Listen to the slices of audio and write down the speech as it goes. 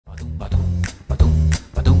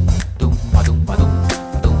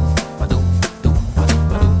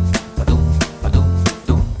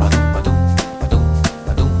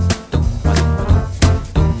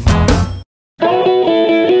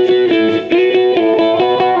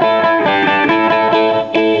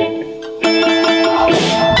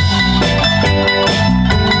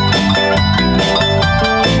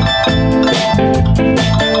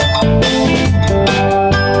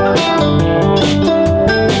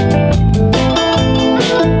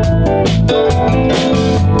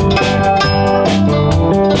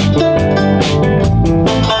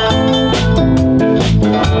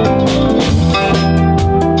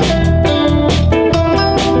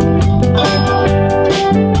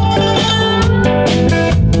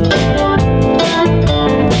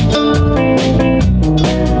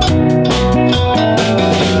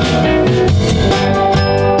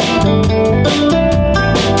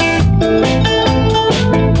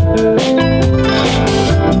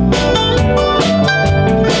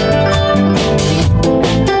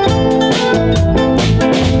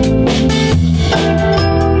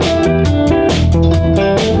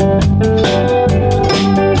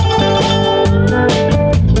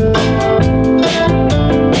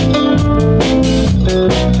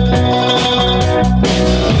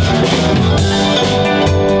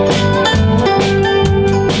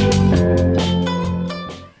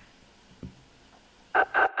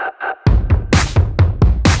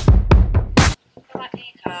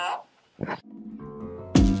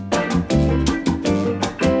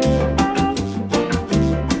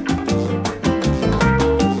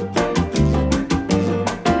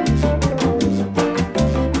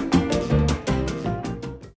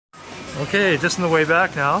Okay, just on the way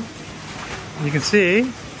back now. You can see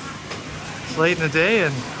it's late in the day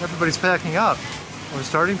and everybody's packing up. We're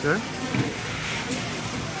starting to.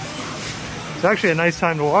 It's actually a nice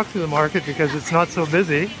time to walk through the market because it's not so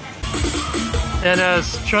busy. And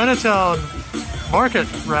as Chinatown market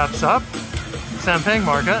wraps up, Sampang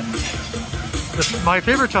market, my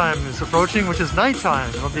favorite time is approaching, which is nighttime.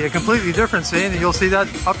 It'll be a completely different scene and you'll see that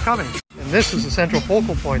upcoming. And this is the central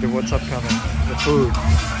focal point of what's upcoming, the food.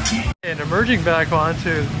 And emerging back onto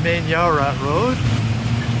main Yaorat Road,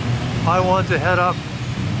 I want to head up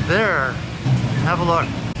there and have a look.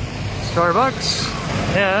 Starbucks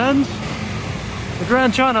and the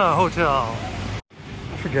Grand China Hotel.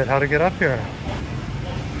 I forget how to get up here.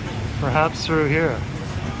 Perhaps through here.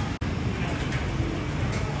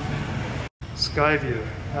 Sky view,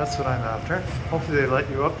 that's what I'm after. Hopefully they let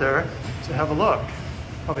you up there to have a look.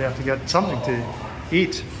 Probably have to get something to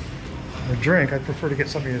eat or drink. I prefer to get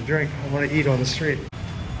something to drink. I want to eat on the street.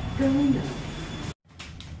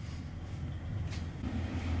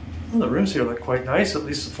 Well, the rooms here look quite nice, at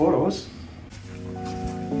least the photos.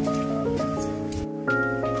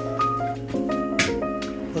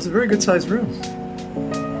 That's a very good sized room.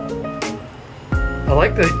 I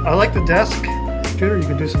like the desk. Computer, you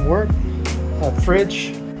can do some work.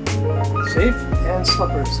 Fridge, safe, and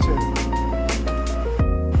slippers too.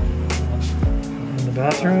 In the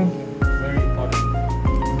bathroom. Very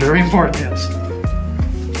important. Very important, yes.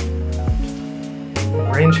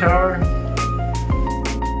 Rain shower.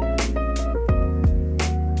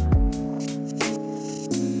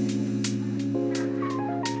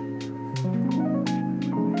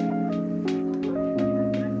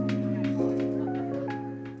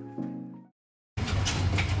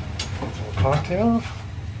 Cocktail.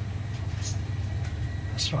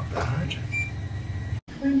 That's not bad.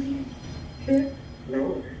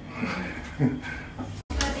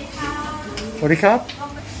 What do you call?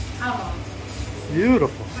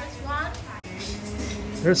 Beautiful.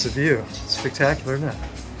 There's the view. Spectacular, isn't it?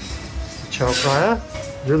 Chao Phraya.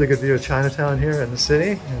 Really good view of Chinatown here and the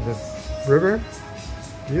city and the river.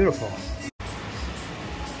 Beautiful.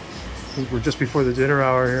 We're just before the dinner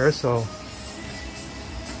hour here, so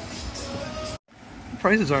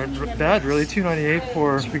prices aren't bad really. $2.98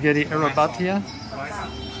 for spaghetti arabatia.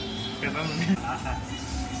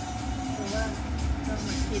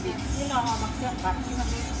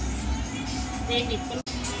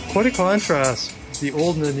 Quite a contrast. The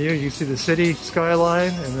old and the new. You see the city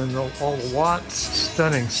skyline and then all the watts.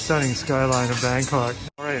 Stunning, stunning skyline of Bangkok.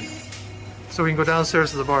 All right, so we can go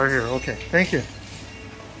downstairs to the bar here. Okay, thank you.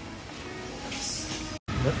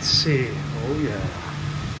 Let's see. Oh yeah.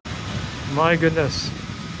 My goodness.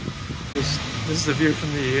 This is the view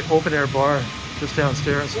from the open air bar just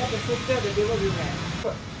downstairs.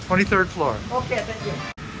 23rd floor. Okay, thank you.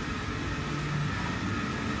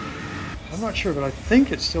 I'm not sure, but I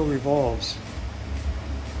think it still revolves.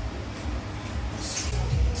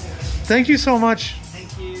 Thank you so much.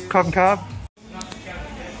 Thank you. Cobb Cobb.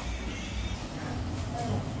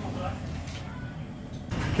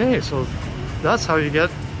 Okay, so that's how you get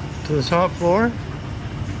to the top floor.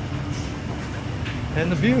 And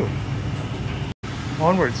the view.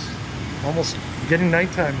 Onwards. Almost getting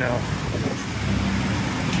nighttime now.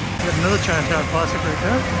 We have another Chinatown classic right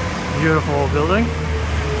there. Beautiful old building.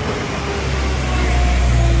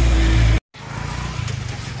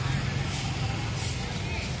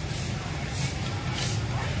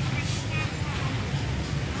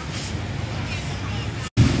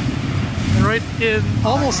 And right in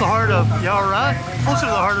almost the heart of Yaorat, closer to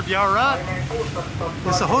the heart of Yaorat,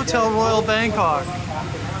 is the Hotel Royal Bangkok.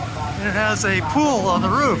 And it has a pool on the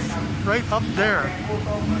roof, right up there.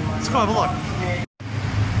 Let's go have a look.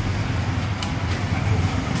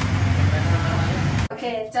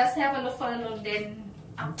 Okay, just have a look for a little, then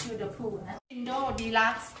up to the pool. Window,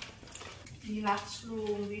 deluxe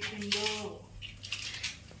room with window.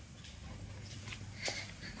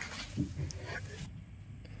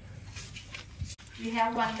 We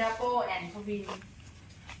have one double and queen.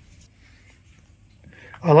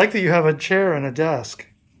 I like that you have a chair and a desk.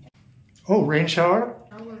 Oh, rain shower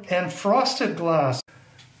and frosted glass.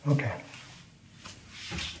 Okay.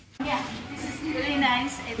 Yeah, this is really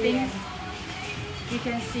nice. I think you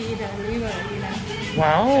can see the river, you know.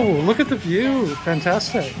 Wow, look at the view.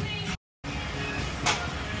 Fantastic.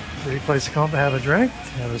 Great place to come to have a drink,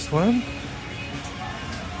 have a swim.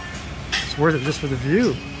 It's worth it just for the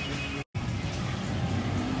view.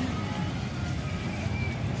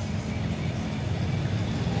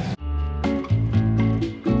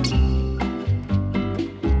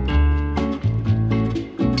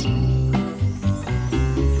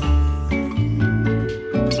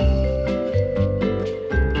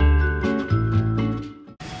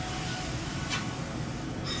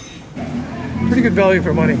 Pretty good value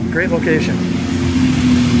for money. Great location.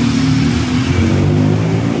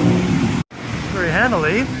 Very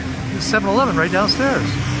handily. There's 7-Eleven right downstairs.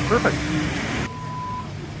 Perfect.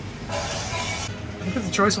 Look at the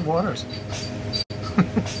choice of waters.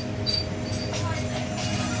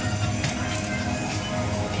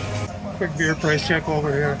 Quick beer price check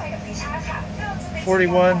over here.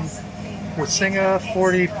 41 for Singa,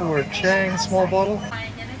 40 for Chang, small bottle.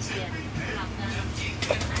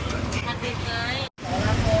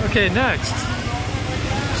 Okay, next.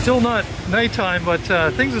 Still not nighttime, but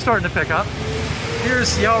things are starting to pick up.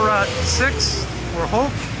 Here's Yaorat 6, or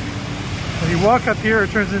Hope. When you walk up here, it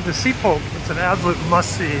turns into Seep Hope. It's an absolute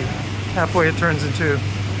must-see. Halfway it turns into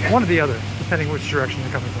one or the other, depending which direction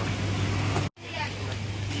you're coming from.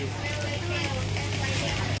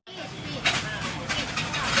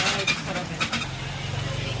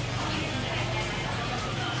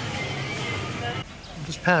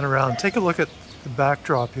 Just pan around. Take a look at the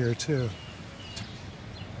backdrop here too.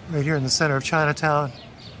 Right here in the center of Chinatown.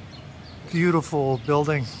 Beautiful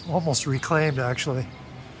building, almost reclaimed actually.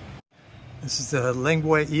 This is the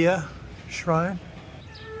Lingwei Iya shrine.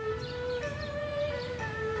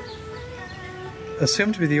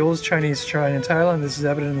 Assumed to be the oldest Chinese shrine in Thailand, this is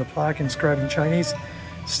evident in the plaque inscribed in Chinese,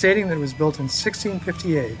 stating that it was built in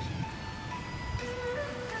 1658.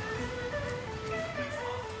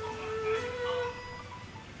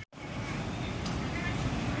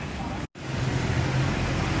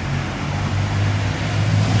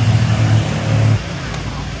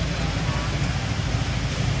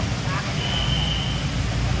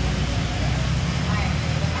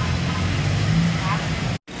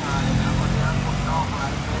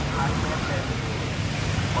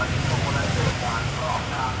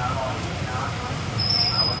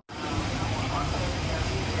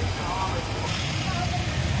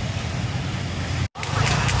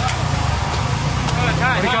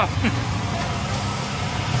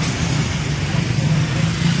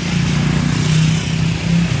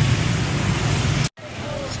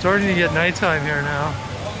 Starting to get nighttime here now,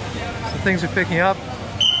 so things are picking up.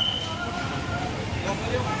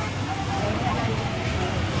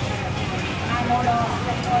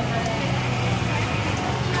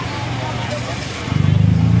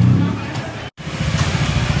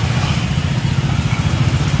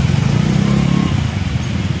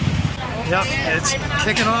 Yep, it's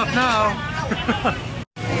kicking off now.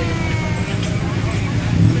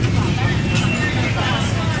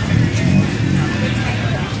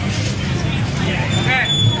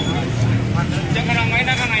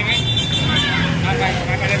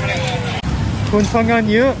 Kun Pangan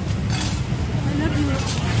yu.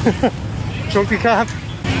 Chokti kap.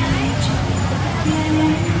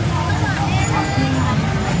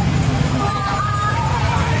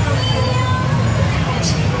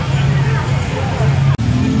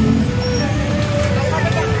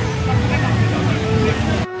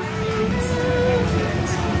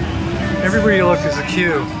 Everywhere you look is a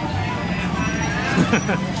queue.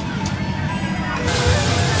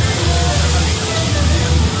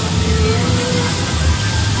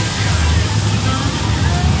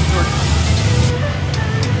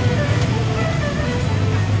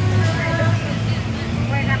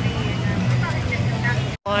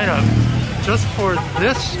 Lineup just for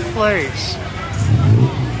this place.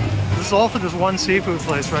 This is all for this one seafood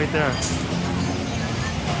place right there.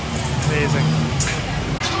 Amazing.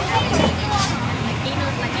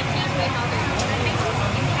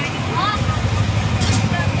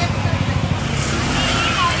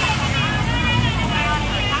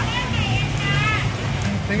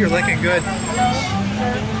 I think you're looking good.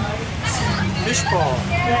 Fish ball.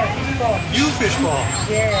 Yeah, fish ball. You fish ball.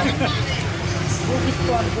 Yeah. Fish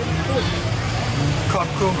ball, good.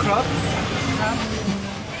 Popcorn crab.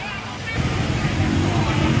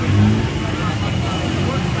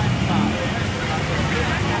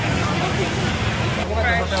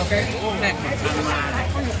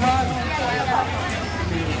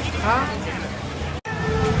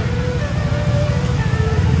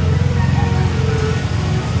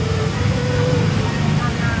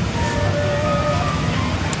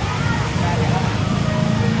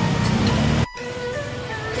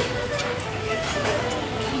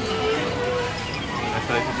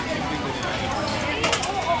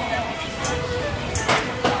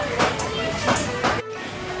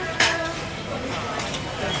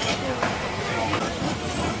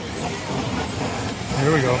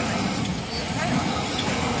 Here we go.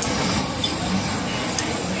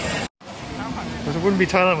 Because it wouldn't be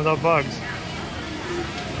Thailand without bugs.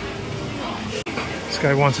 This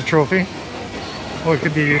guy wants a trophy. Oh, it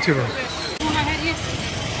could be a YouTuber.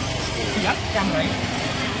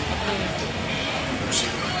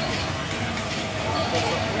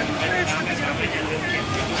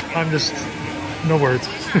 I'm just, no words.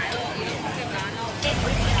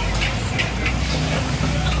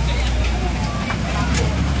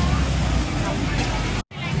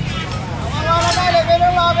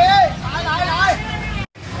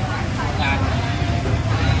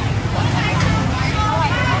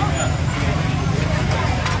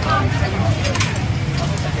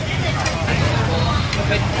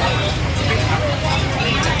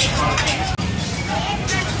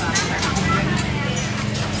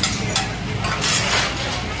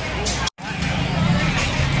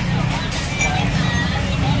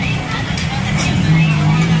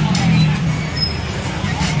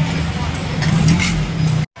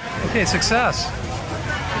 Okay, success.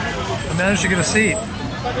 I managed to get a seat.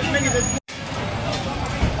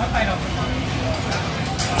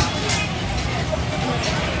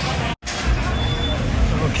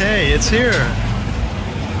 Okay, it's here.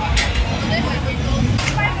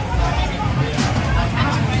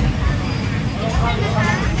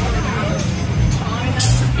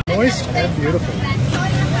 Moist and beautiful.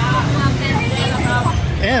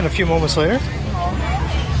 And a few moments later,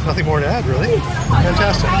 nothing more to add, really.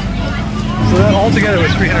 Fantastic. So that altogether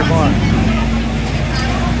was 300 baht.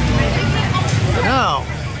 Now,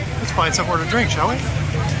 let's find somewhere to drink, shall we?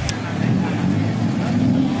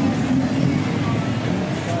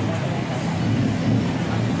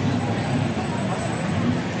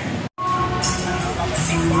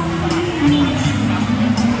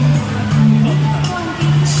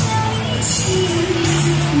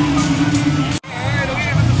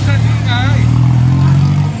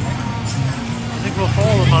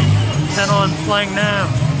 Follow them on Tenon Flang Nam.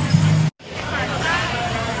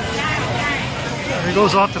 And he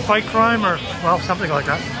goes off to fight crime, or, well, something like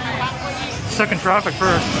that. Stuck in traffic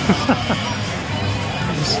first.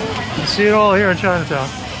 You see it all here in Chinatown.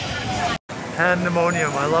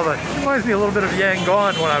 Pandemonium, I love it. It reminds me a little bit of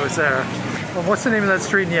Yangon when I was there. Well, what's the name of that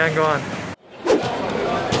street in Yangon?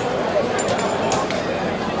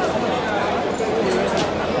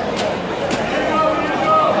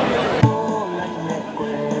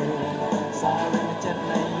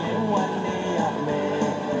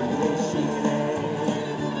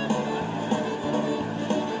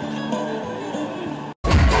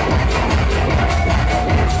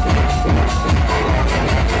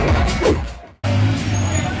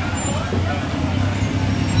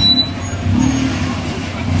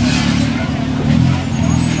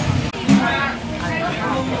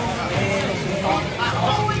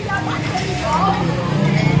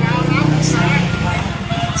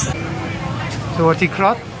 So a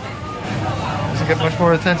tikrat? Doesn't get much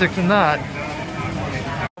more authentic than that.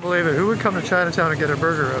 I can't believe it. Who would come to Chinatown and get a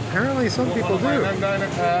burger? Apparently some people do.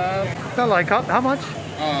 That like up? How much?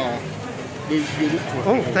 Oh,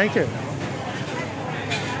 thank you.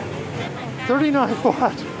 39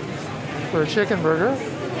 baht for a chicken burger.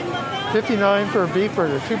 59 for a beef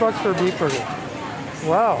burger. $2 for a beef burger.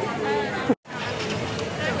 Wow.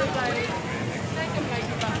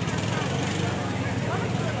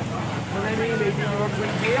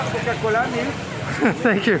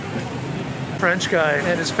 Thank you. French guy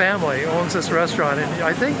and his family owns this restaurant, and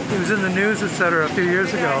I think he was in the news, etc. a few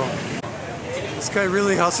years ago. This guy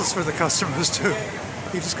really hustles for the customers too.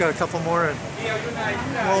 He just got a couple more in.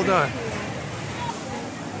 Well done.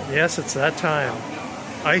 Yes, it's that time.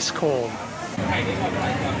 Ice cold.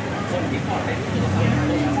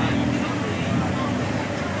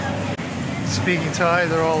 Speaking Thai,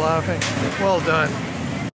 they're all laughing. Well done.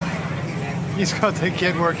 He's got the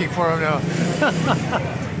kid working for him now.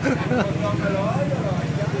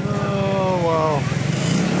 Oh, wow.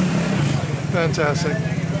 Fantastic.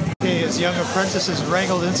 Okay, his young apprentice has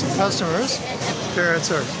wrangled in some customers.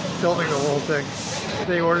 Parents are filming the whole thing.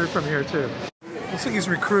 They ordered from here too. Looks like he's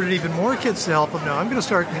recruited even more kids to help him now. I'm going to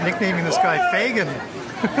start nicknaming this guy Fagin.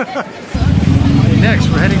 Next,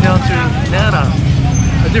 we're heading down to Nana.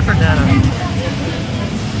 A different Nana.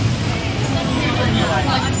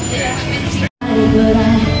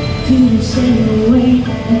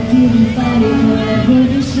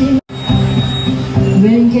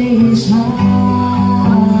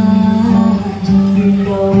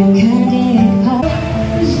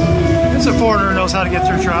 It's a foreigner who knows how to get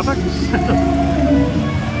through traffic.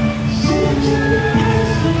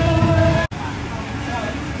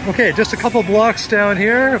 Okay, just a couple blocks down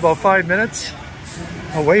here, about 5 minutes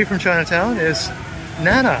away from Chinatown, is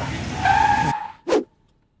Nana.